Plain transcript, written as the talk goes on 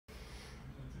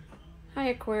Hi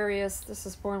Aquarius, this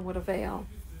is Born with a Veil,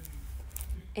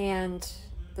 and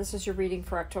this is your reading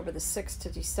for October the 6th to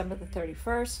December the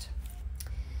 31st.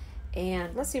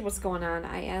 And let's see what's going on.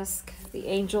 I ask the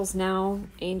angels now.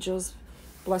 Angels,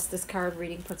 bless this card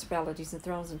reading, principalities and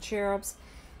thrones and cherubs,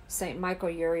 Saint Michael,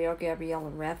 Uriel, Gabriel,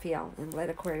 and Raphael, and let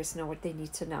Aquarius know what they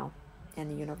need to know in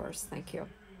the universe. Thank you.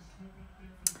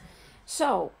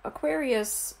 So,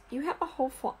 Aquarius, you have a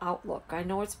hopeful outlook. I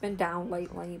know it's been down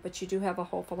lately, but you do have a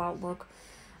hopeful outlook.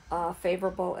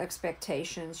 Favorable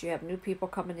expectations. You have new people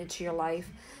coming into your life,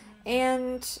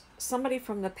 and somebody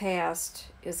from the past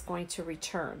is going to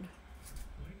return.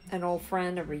 An old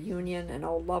friend, a reunion, an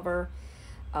old lover.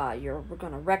 We're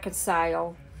going to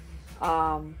reconcile.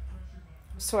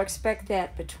 So expect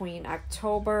that between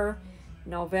October,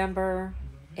 November,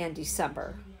 and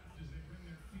December.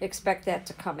 Expect that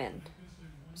to come in.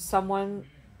 Someone,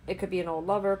 it could be an old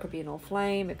lover, it could be an old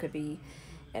flame, it could be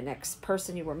an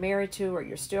ex-person you were married to or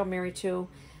you're still married to,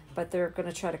 but they're going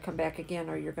to try to come back again,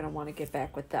 or you're going to want to get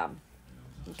back with them.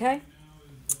 Okay?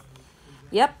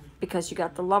 Yep, because you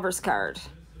got the Lover's card.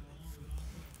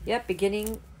 Yep,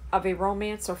 beginning of a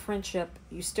romance or friendship.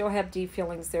 You still have deep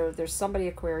feelings there. There's somebody,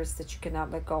 Aquarius, that you cannot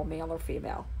let go, male or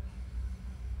female.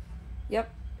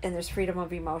 Yep, and there's freedom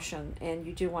of emotion, and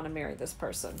you do want to marry this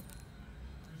person.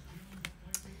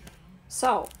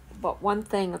 So, but one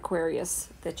thing, Aquarius,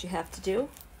 that you have to do,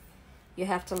 you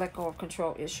have to let go of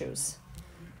control issues.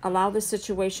 Allow the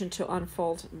situation to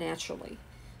unfold naturally.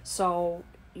 So,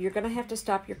 you're going to have to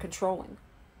stop your controlling.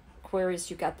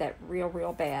 Aquarius, you got that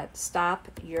real bad. Stop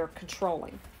your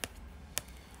controlling.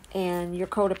 And your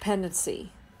codependency.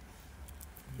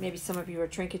 Maybe some of you are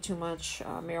drinking too much,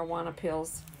 marijuana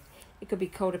pills. It could be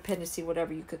codependency,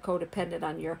 whatever. You could codependent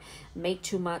on your mate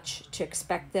too much to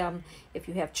expect them. If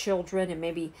you have children and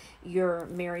maybe you're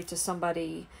married to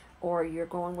somebody or you're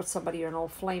going with somebody, or an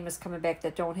old flame is coming back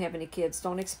that don't have any kids,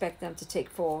 don't expect them to take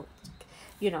full,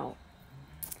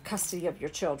 custody of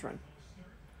your children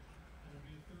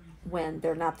when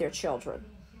they're not their children.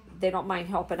 They don't mind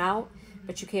helping out,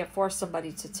 but you can't force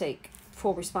somebody to take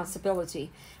full responsibility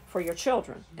for your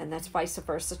children, and that's vice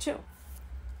versa too.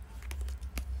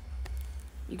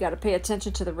 You got to pay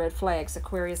attention to the red flags,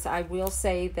 Aquarius. I will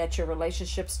say that your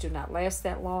relationships do not last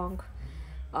that long.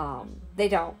 They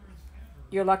don't.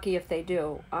 You're lucky if they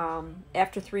do.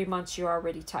 After 3 months, you're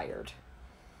already tired.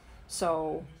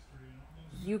 So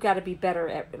you got to be better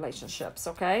at relationships,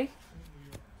 okay?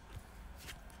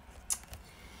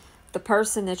 The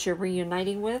person that you're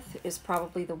reuniting with is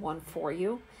probably the one for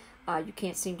you. You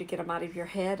can't seem to get them out of your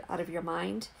head, out of your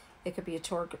mind. It could be a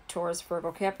Taurus,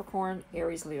 Virgo, Capricorn,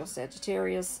 Aries, Leo,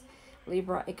 Sagittarius,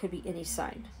 Libra. It could be any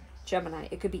sign. Gemini.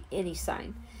 It could be any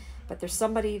sign. But there's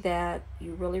somebody that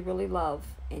you really love,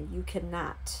 and you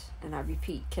cannot, and I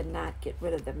repeat, cannot get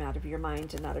rid of them out of your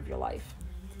mind and out of your life.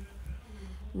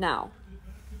 Now,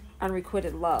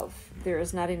 unrequited love. There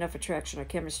is not enough attraction or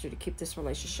chemistry to keep this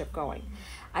relationship going.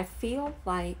 I feel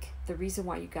like the reason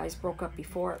why you guys broke up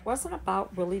before, it wasn't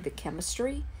about really the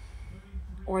chemistry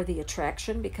or the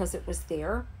attraction, because it was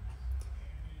there.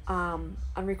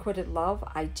 Unrequited love,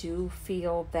 I do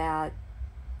feel that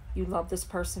you love this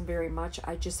person very much.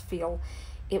 I just feel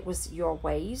it was your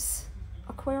ways,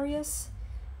 Aquarius,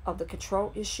 of the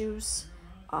control issues,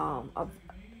 of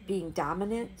being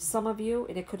dominant, some of you,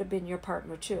 and it could have been your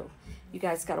partner too. You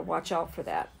guys got to watch out for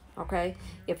that, okay?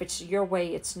 If it's your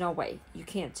way, it's no way. You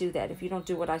can't do that. If you don't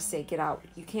do what I say, get out.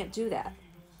 You can't do that.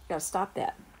 You got to stop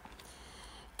that.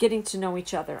 Getting to know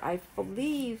each other. I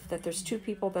believe that there's two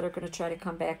people that are going to try to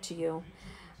come back to you,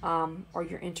 or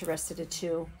you're interested in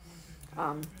two.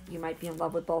 You might be in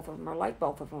love with both of them or like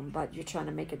both of them, but you're trying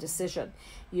to make a decision.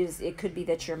 It could be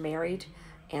that you're married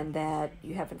and that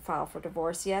you haven't filed for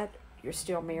divorce yet. You're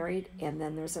still married, and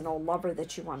then there's an old lover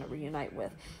that you want to reunite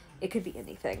with. It could be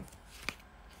anything.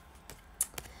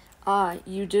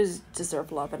 You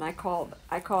deserve love, and I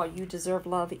call you deserve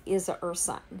love is a earth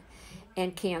sign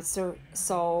and Cancer.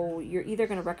 So you're either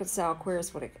going to reconcile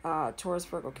Aquarius with a Taurus,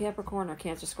 Virgo, Capricorn, or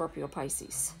Cancer, Scorpio,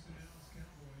 Pisces.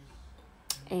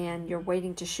 And you're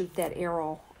waiting to shoot that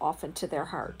arrow off into their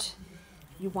heart.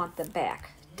 You want them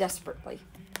back desperately.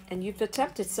 And you've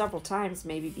attempted several times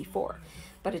maybe before,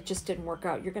 but it just didn't work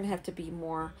out. You're going to have to be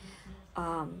more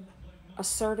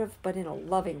assertive, but in a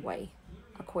loving way,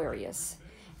 Aquarius,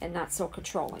 and not so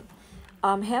controlling.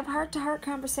 Have heart-to-heart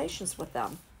conversations with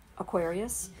them,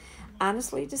 Aquarius.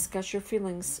 Honestly discuss your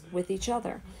feelings with each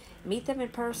other. Meet them in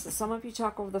person. Some of you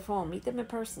talk over the phone. Meet them in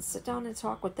person. Sit down and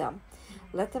talk with them.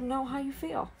 Let them know how you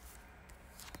feel.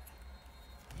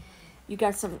 You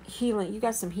got some healing. You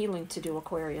got some healing to do,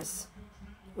 Aquarius,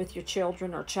 with your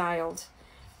children or child.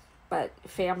 but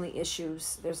family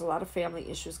issues, there's a lot of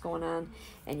family issues going on,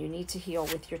 and you need to heal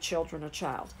with your children or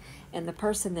child. And the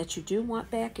person that you do want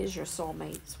back is your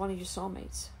soulmate. It's one of your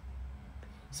soulmates.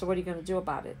 So what are you going to do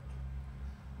about it?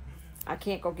 I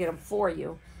can't go get them for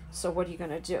you, so what are you going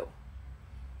to do?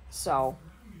 So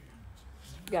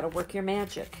you got to work your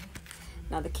magic.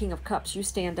 Now the King of Cups, you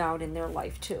stand out in their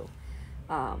life too.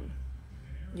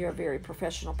 You're a very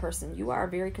professional person. You are a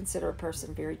very considerate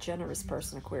person, very generous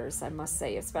person, Aquarius, I must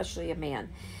say, especially a man.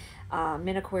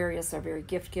 Men Aquarius are very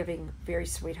gift-giving, very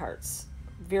sweethearts.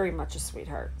 Very much a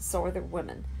sweetheart. So are the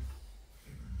women.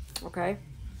 Okay?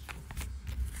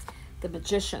 The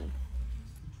Magician.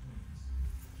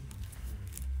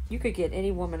 You could get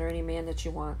any woman or any man that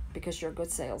you want because you're a good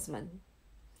salesman.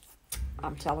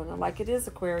 I'm telling it like it is,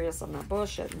 Aquarius. I'm not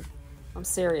bullshitting. I'm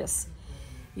serious.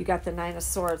 You got the Nine of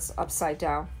Swords upside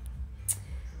down.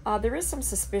 There is some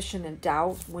suspicion and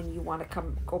doubt when you want to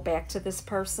go back to this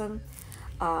person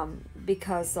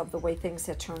because of the way things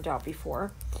had turned out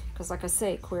before. Because like I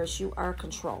say, Aquarius, you are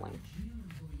controlling.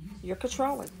 You're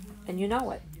controlling, and you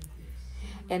know it.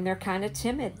 And they're kind of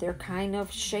timid. They're kind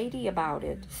of shady about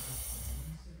it.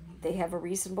 They have a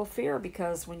reasonable fear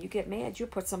because when you get mad, you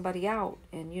put somebody out.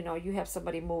 And, you know, you have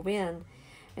somebody move in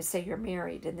and say you're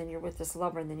married, and then you're with this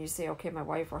lover, and then you say, okay, my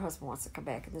wife or husband wants to come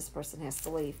back, and this person has to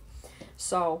leave.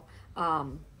 So,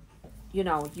 you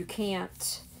know, you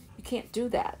can't do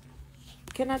that.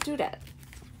 You cannot do that.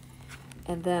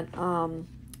 And then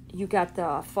you got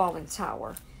the Falling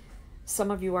Tower.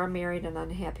 Some of you are married in an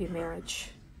unhappy marriage,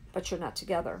 but you're not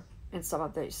together, and some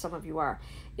of you are.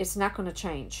 It's not going to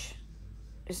change.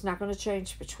 It's not going to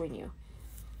change between you.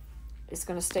 It's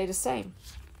going to stay the same.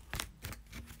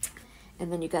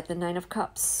 And then you got the Nine of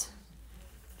Cups.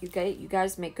 You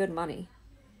guys make good money.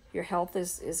 Your health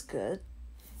is good.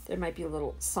 There might be a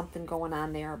little something going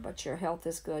on there, but your health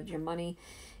is good. Your money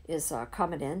is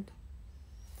coming in.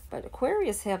 But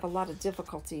Aquarius have a lot of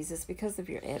difficulties. It's because of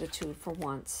your attitude for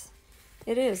once.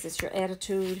 It is. It's your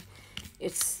attitude.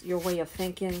 It's your way of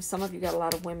thinking. Some of you got a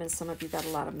lot of women. Some of you got a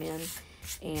lot of men.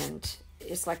 And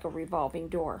it's like a revolving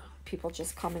door. People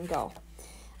just come and go.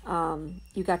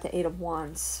 You got the Eight of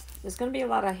Wands. There's going to be a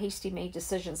lot of hasty made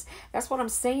decisions. That's what I'm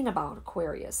saying about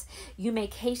Aquarius. You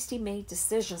make hasty made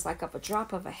decisions like of a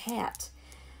drop of a hat,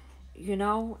 you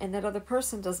know, and that other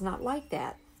person does not like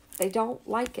that. They don't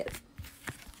like it.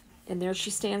 And there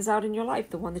she stands out in your life,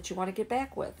 the one that you want to get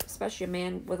back with, especially a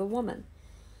man with a woman.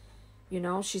 You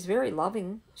know, she's very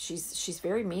loving. She's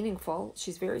very meaningful.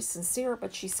 She's very sincere,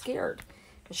 but she's scared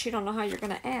because she don't know how you're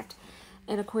going to act.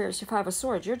 And Aquarius, your Five of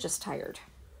Swords, you're just tired.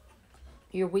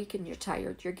 You're weak and you're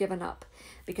tired. You're giving up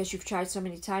because you've tried so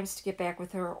many times to get back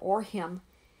with her or him,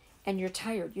 and you're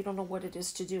tired. You don't know what it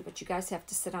is to do, but you guys have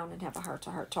to sit down and have a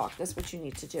heart-to-heart talk. That's what you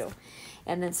need to do.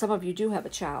 And then some of you do have a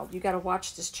child. You got to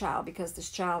watch this child because this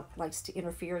child likes to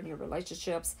interfere in your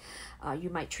relationships. You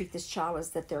might treat this child as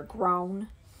that they're grown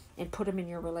and put them in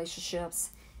your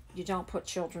relationships. You don't put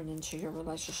children into your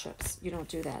relationships. You don't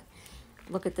do that.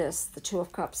 Look at this, the Two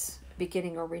of Cups,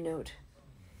 beginning or renewed.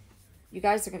 You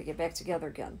guys are going to get back together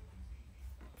again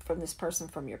from this person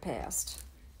from your past.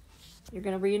 You're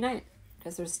going to reunite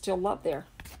because there's still love there.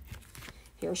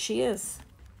 Here she is.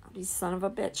 You son of a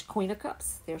bitch. Queen of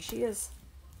Cups. There she is.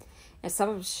 And some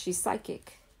of she's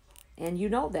psychic. And you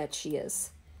know that she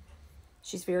is.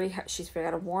 She's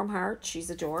got a warm heart. She's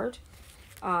adored.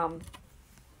 And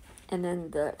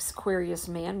then the Aquarius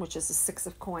man, which is the Six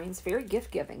of Coins. Very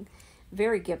gift-giving.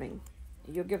 Very giving.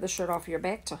 You'll give the shirt off your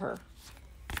back to her.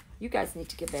 You guys need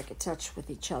to get back in touch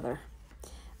with each other.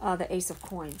 The Ace of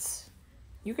Coins.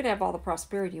 You can have all the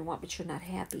prosperity you want, but you're not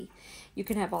happy. You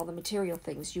can have all the material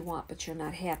things you want, but you're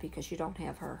not happy because you don't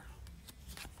have her.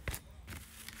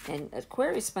 And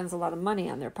Aquarius spends a lot of money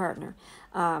on their partner.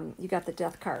 You got the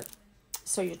Death card.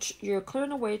 So you're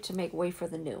clearing a way to make way for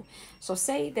the new. So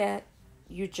say that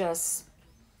your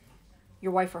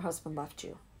wife or husband left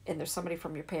you, and there's somebody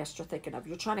from your past you're thinking of.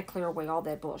 You're trying to clear away all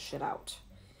that bullshit out,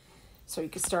 so you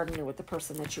can start anew with the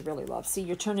person that you really love. See,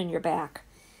 you're turning your back.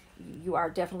 You are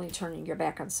definitely turning your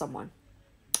back on someone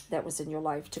that was in your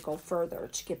life to go further,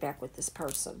 to get back with this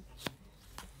person.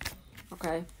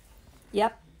 Okay?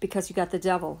 Yep, because you got the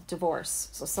Devil, divorce.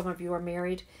 So some of you are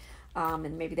married,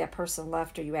 and maybe that person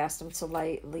left, or you asked them to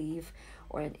leave,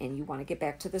 and you want to get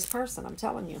back to this person. I'm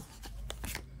telling you.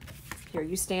 Here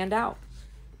you stand out.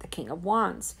 The King of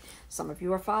Wands. Some of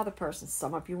you are father persons.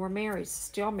 Some of you are married,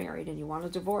 still married, and you want a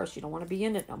divorce. You don't want to be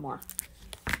in it no more.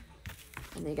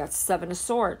 And then you got Seven of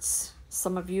Swords.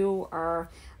 Some of you are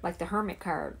like the Hermit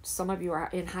card. Some of you are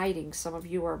in hiding. Some of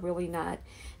you are really not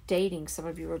dating. Some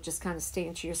of you are just kind of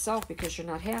staying to yourself because you're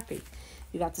not happy.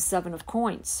 You got the Seven of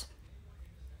Coins.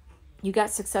 You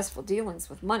got successful dealings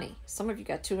with money. Some of you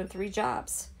got 2 and 3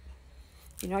 jobs.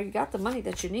 You know, you got the money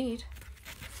that you need.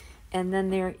 And then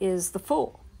there is the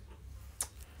Fool.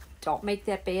 Don't make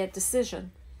that bad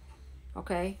decision.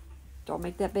 Okay? Don't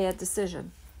make that bad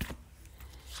decision.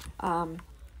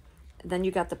 Then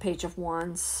you got the Page of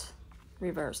Wands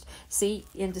reversed. See,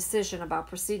 indecision about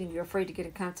proceeding. You're afraid to get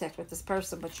in contact with this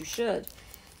person, but you should,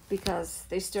 because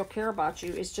they still care about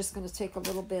you. It's just going to take a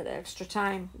little bit extra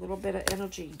time, a little bit of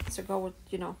energy to go with,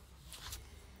 you know.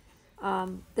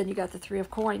 Then you got the Three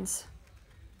of Coins.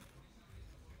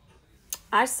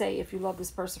 I say if you love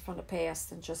this person from the past,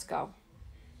 then just go.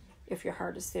 If your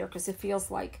heart is there, because it feels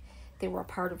like they were a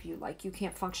part of you, like you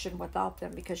can't function without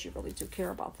them because you really do care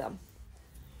about them.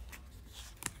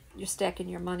 You're stacking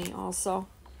your money also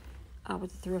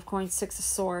with the Three of Coins, Six of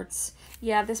Swords.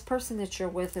 Yeah, this person that you're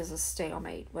with is a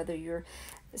stalemate. Whether you're,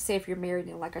 say if you're married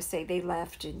and like I say, they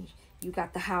left and you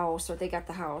got the house, or they got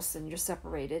the house and you're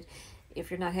separated.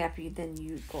 If you're not happy, then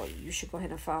you should go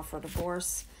ahead and file for a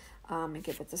divorce and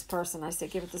get with this person. I say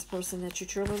get with this person that you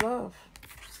truly love,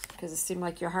 because it seems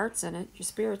like your heart's in it, your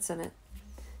spirit's in it.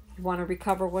 You want to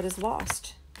recover what is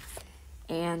lost.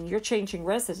 And you're changing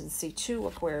residency too,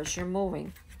 Aquarius. You're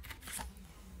moving.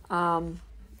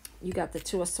 You got the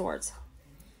Two of Swords.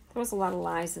 There was a lot of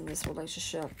lies in this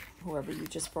relationship, whoever you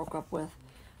just broke up with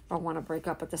or want to break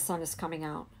up, but the sun is coming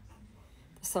out.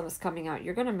 The sun is coming out.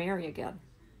 You're going to marry again.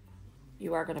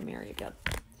 You are going to marry again.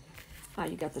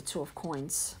 You got the Two of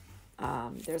Coins.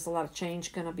 There's a lot of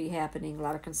change going to be happening, a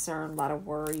lot of concern, a lot of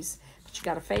worries, but you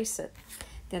got to face it.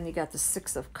 Then you got the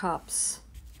Six of Cups.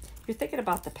 You're thinking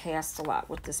about the past a lot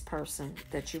with this person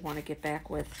that you want to get back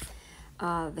with.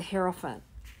 The Hierophant.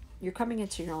 You're coming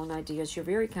into your own ideas. You're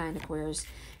very kind, Aquarius.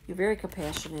 You're very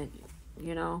compassionate,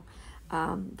 you know.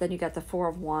 Then you got the Four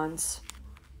of Wands.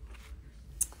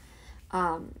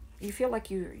 You feel like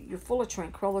you're full of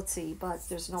tranquility, but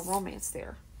there's no romance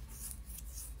there.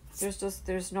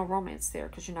 There's no romance there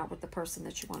because you're not with the person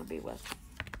that you want to be with.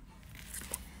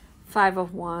 Five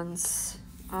of Wands.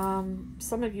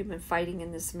 Some of you have been fighting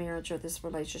in this marriage or this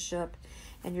relationship,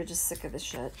 and you're just sick of the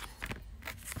shit.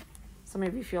 Some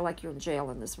of you feel like you're in jail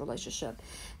in this relationship.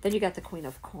 Then you got the Queen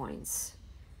of Coins.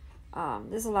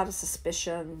 There's a lot of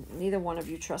suspicion. Neither one of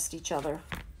you trust each other.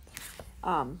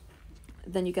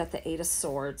 Then you got the Eight of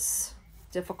Swords.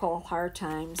 Difficult, hard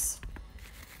times.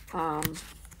 And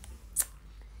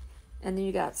then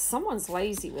you got someone's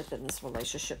lazy within this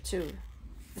relationship too.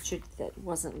 That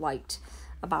wasn't liked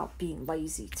about being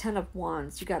lazy. Ten of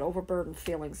Wands. You got overburdened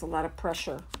feelings, a lot of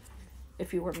pressure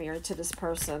if you were married to this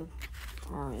person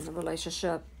or in a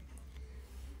relationship.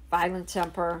 Violent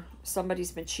temper.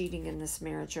 Somebody's been cheating in this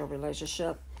marriage or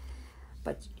relationship.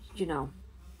 But, you know,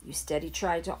 you steady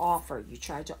tried to offer. You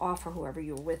tried to offer whoever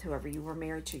you were with, whoever you were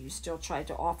married to. You still tried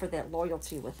to offer that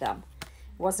loyalty with them.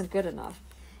 It wasn't good enough.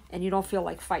 And you don't feel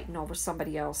like fighting over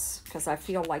somebody else, because I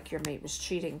feel like your mate was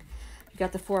cheating. You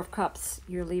got the Four of Cups.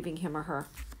 You're leaving him or her.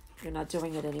 You're not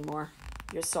doing it anymore.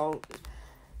 You're so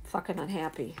fucking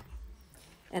unhappy.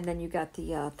 And then you got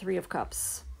the Three of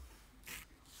Cups.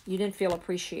 You didn't feel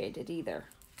appreciated either.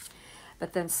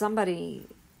 But then somebody,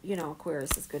 you know,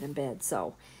 Aquarius is good in bed.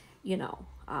 So, you know,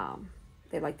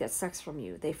 they like that sex from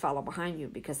you. They follow behind you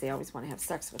because they always want to have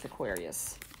sex with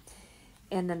Aquarius.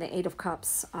 And then the Eight of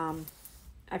Cups.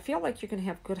 I feel like you're going to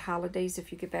have good holidays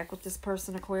if you get back with this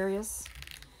person, Aquarius.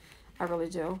 I really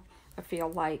do. I feel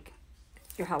like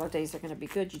your holidays are going to be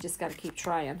good. You just got to keep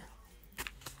trying.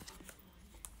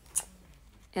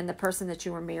 And the person that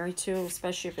you were married to,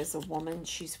 especially if it's a woman,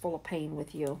 she's full of pain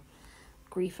with you.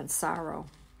 Grief and sorrow.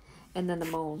 And then the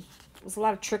Moon. There's a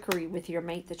lot of trickery with your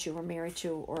mate that you were married to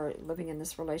or living in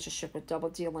this relationship with double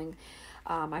dealing.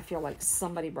 I feel like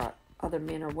somebody brought other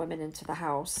men or women into the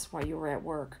house while you were at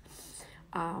work.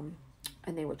 And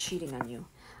they were cheating on you.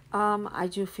 I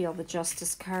do feel the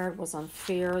Justice card was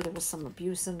unfair. There was some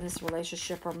abuse in this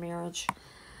relationship or marriage.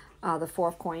 The Four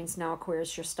of Coins. Now,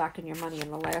 Aquarius, you're stocking your money.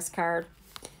 And the last card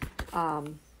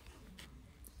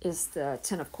is the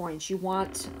Ten of Coins. You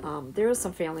want, there is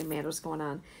some family matters going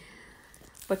on.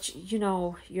 But, you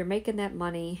know, you're making that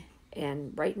money.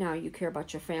 And right now you care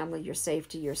about your family, your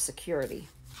safety, your security.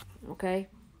 Okay?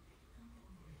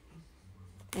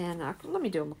 And let me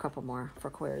do them a couple more for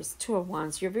Aquarius. Two of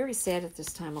Wands. You're very sad at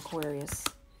this time, Aquarius.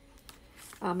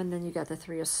 And then you got the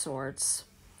Three of Swords.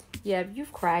 Yeah,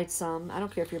 you've cried some. I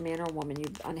don't care if you're a man or a woman. You're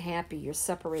unhappy. You're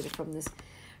separated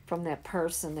from that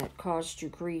person that caused you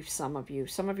grief, some of you.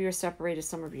 Some of you are separated.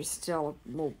 Some of you are still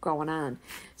going on.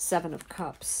 Seven of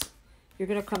Cups. You're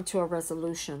going to come to a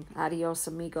resolution. Adios,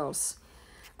 amigos.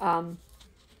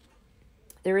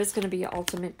 There is going to be an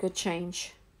ultimate good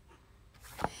change.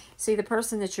 See, the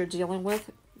person that you're dealing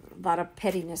with, a lot of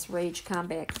pettiness, rage,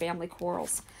 combat, family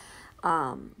quarrels.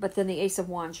 But then the Ace of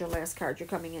Wands, your last card, you're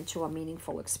coming into a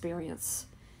meaningful experience.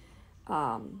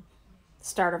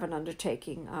 Start of an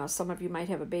undertaking. Some of you might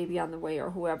have a baby on the way,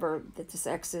 or whoever that this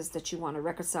ex is that you want to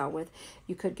reconcile with,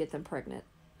 you could get them pregnant.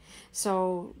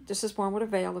 So this is Born with a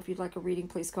Veil. If you'd like a reading,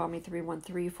 please call me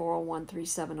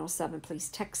 313-401-3707. Please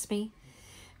text me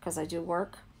because I do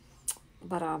work.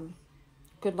 But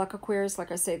good luck, Aquarius.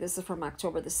 Like I say, this is from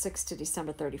October the 6th to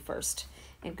December 31st.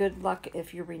 And good luck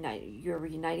if you're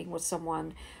reuniting with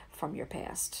someone from your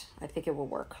past. I think it will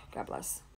work. God bless.